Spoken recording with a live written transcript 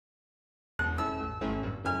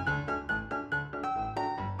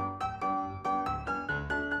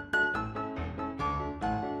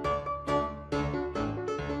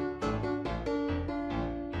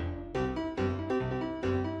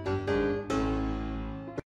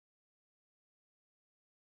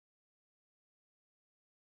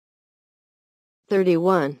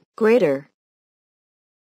31, greater.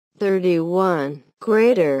 31,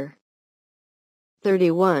 greater.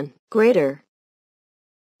 31, greater.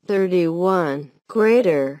 31,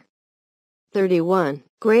 greater. 31,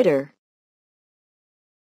 greater.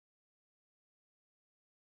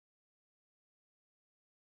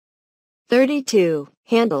 32,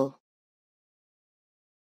 handle.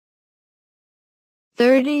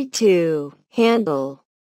 32, handle.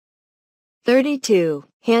 32,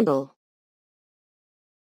 handle.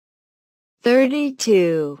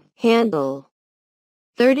 32, handle.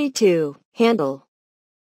 32, handle.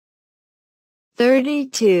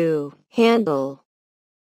 32, handle.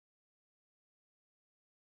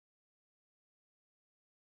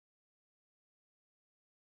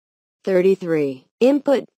 33,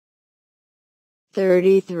 input.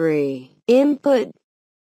 33, input.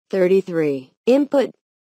 33, input.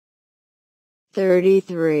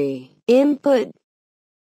 33, input.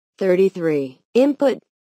 33, input.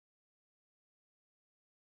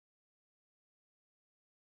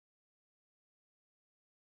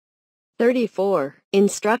 34,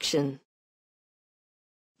 instruction.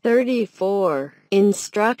 34,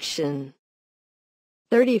 instruction.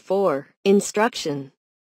 34, instruction.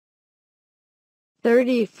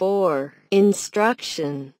 34,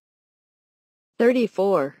 instruction.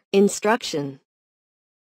 34, instruction.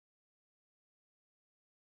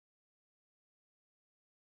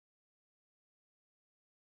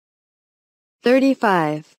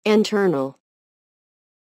 35, internal.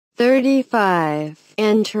 35,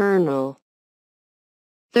 internal.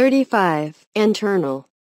 35, internal.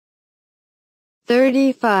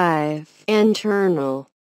 35, internal.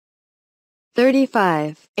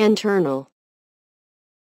 35, internal.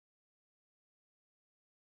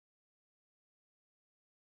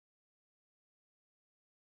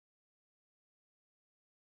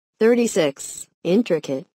 36,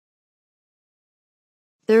 intricate.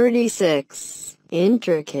 36,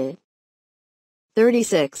 intricate.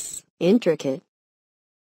 36, intricate.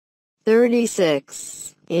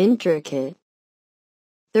 36, intricate.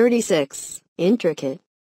 36, intricate.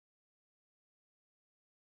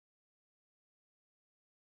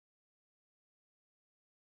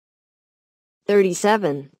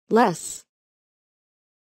 37, less.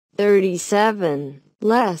 37,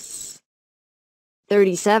 less.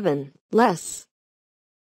 37, less.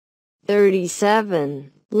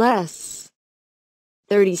 37, less.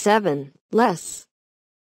 37, less.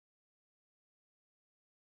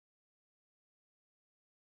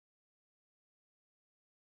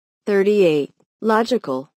 38,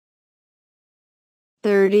 logical.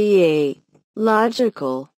 38,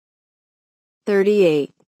 logical.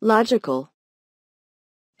 38, logical.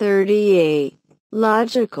 38,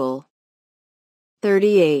 logical.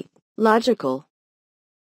 38, logical.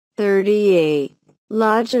 38,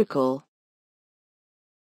 logical.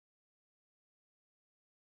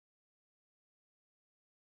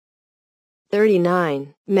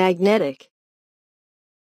 39, magnetic.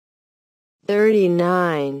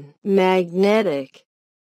 39, magnetic.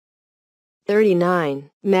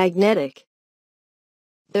 39, magnetic.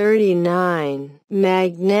 39,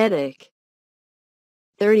 magnetic.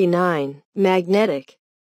 39, magnetic.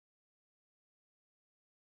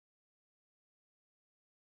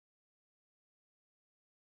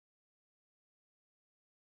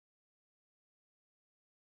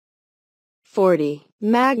 40,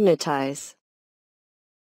 magnetize.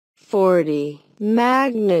 40,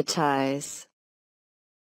 magnetize.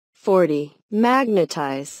 40,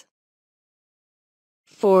 magnetize.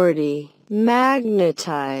 40,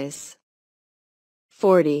 magnetize.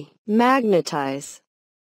 40, magnetize.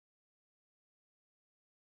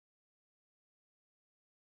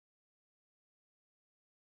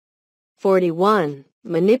 41,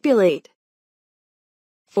 manipulate.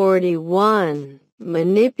 41,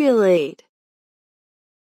 manipulate.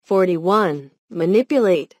 41,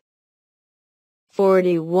 manipulate.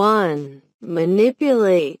 41,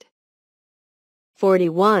 manipulate.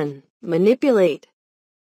 41, manipulate.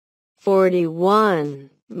 41,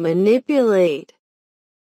 manipulate.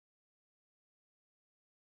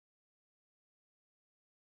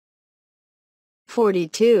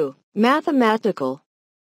 42, mathematical.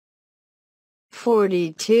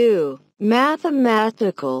 42,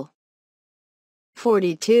 mathematical.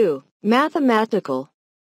 42, mathematical.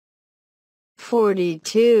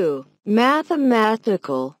 42,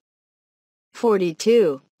 mathematical.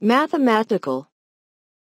 42, mathematical.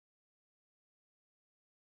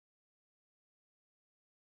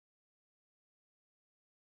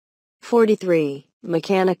 43,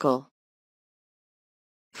 mechanical.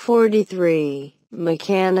 43,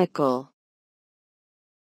 mechanical.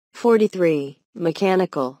 43,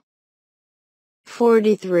 mechanical.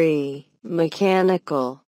 43.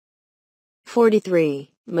 Mechanical.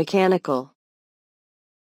 43. Mechanical.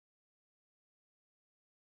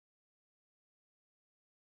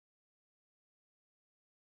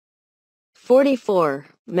 44.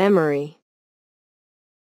 Memory.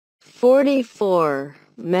 44.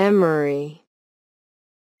 Memory.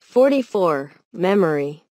 44.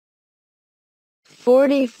 Memory.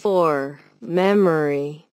 44.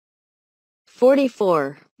 Memory.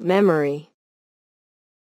 44. Memory.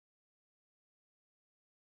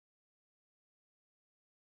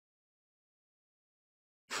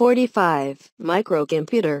 45.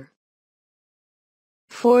 Microcomputer.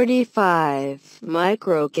 45.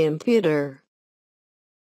 Microcomputer.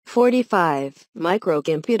 45.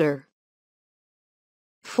 Microcomputer.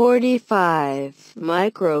 45.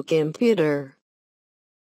 Microcomputer.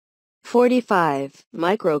 45.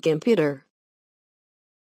 Microcomputer.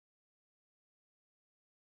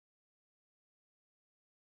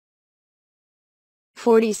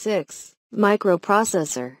 46.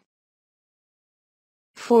 Microprocessor.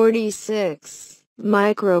 46.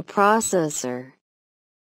 Microprocessor.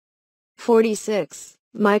 46.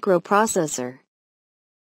 Microprocessor.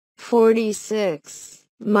 46.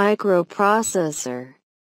 Microprocessor.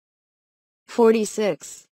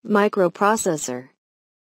 46. Microprocessor.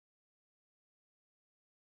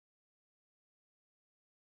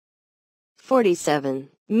 47.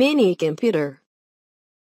 Mini computer.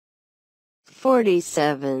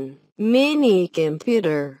 47. Mini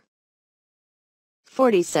computer.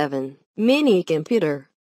 47. Mini computer.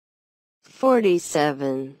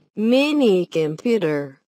 47. Mini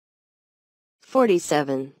computer.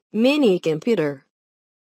 47. Mini computer.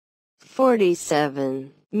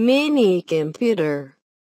 47. Mini computer.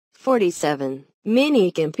 47.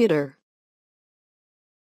 Mini computer.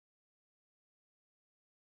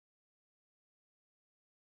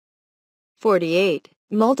 48.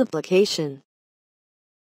 Multiplication.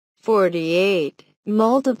 48.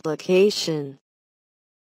 Multiplication.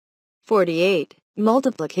 48.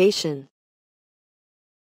 Multiplication.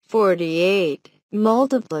 48.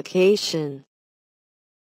 Multiplication.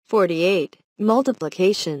 48.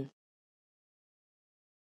 Multiplication.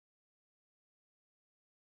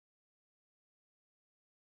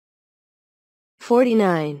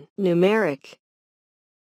 49. Numeric.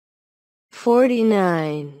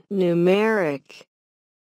 49. Numeric.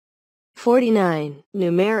 49.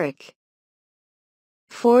 Numeric.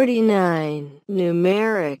 49.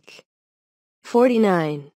 Numeric.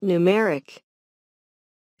 49. Numeric.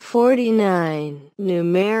 49.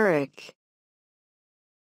 Numeric.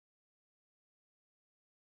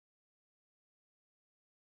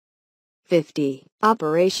 50.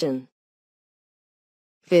 Operation.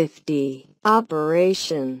 50.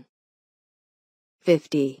 Operation.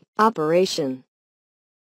 50. Operation.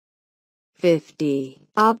 50.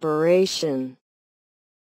 Operation.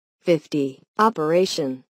 50.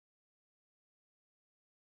 Operation.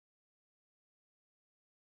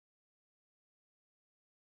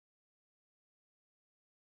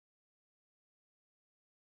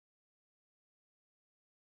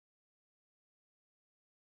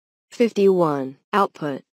 51.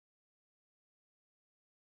 Output.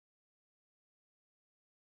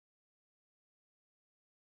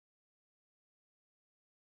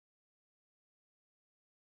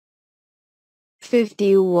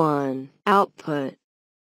 51. Output.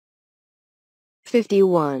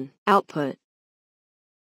 51. Output.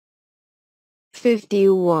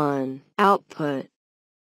 51. Output.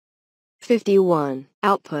 51.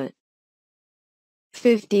 Output.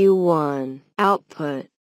 51. Output.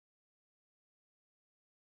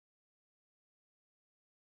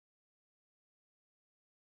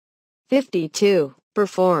 52.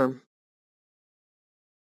 Perform.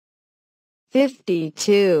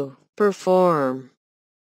 52. Perform.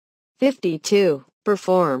 52.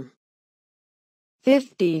 Perform.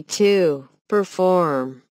 52.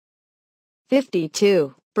 Perform.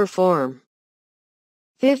 52. Perform.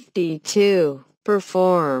 52.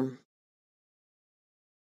 Perform.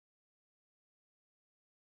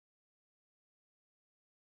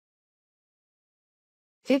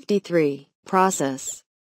 53. Process.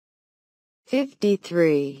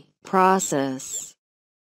 53. Process.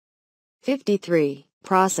 53.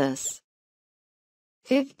 Process.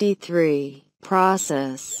 53.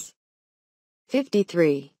 Process.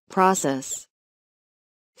 53. Process.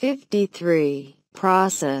 53.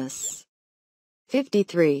 Process.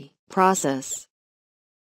 53. Process.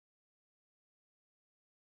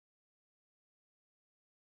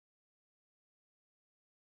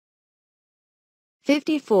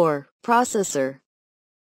 54. Processor.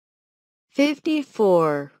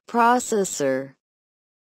 54. Processor.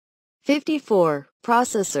 54.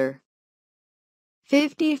 Processor.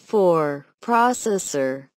 54.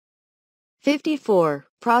 Processor. 54.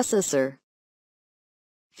 Processor.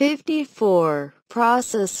 54.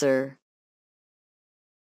 Processor.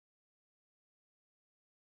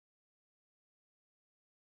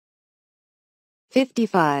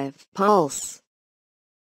 55. Pulse.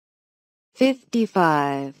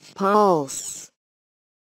 55. Pulse.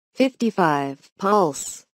 55.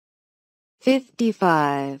 Pulse.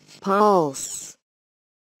 55. Pulse.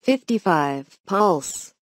 55.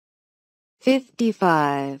 Pulse.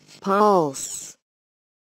 55. Pulse.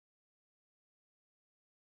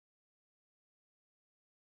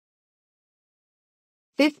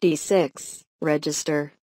 56.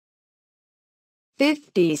 Register.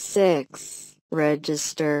 56.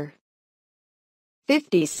 Register.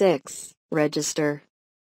 56. Register.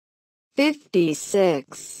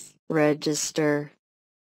 56. Register.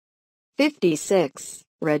 56.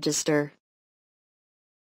 Register.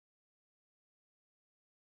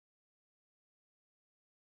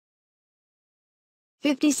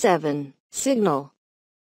 57. Signal.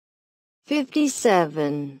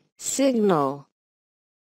 57. Signal.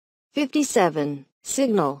 57.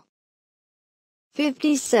 Signal.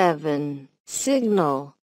 57.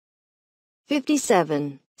 Signal.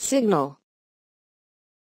 57. Signal.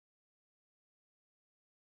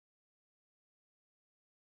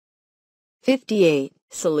 58.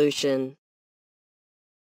 Solution.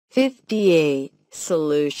 58.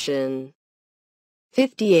 Solution.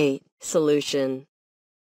 58. Solution.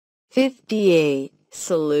 58.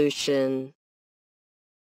 Solution.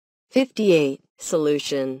 58.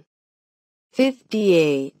 Solution.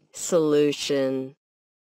 58. Solution.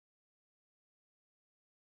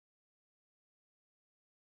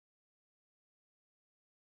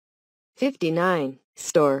 59.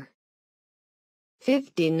 Store.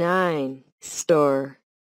 59. Store.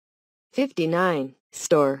 59.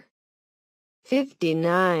 Store.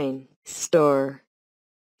 59. Store.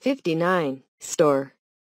 59. Store.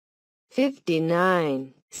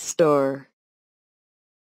 59. Store.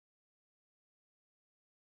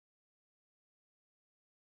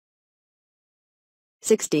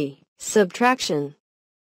 60. Subtraction.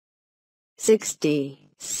 60.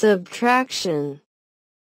 Subtraction.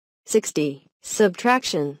 60.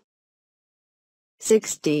 Subtraction.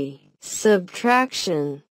 60.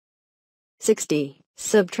 Subtraction. 60.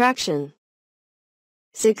 Subtraction.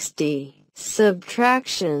 60.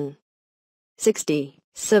 Subtraction. 60.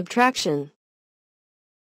 Subtraction.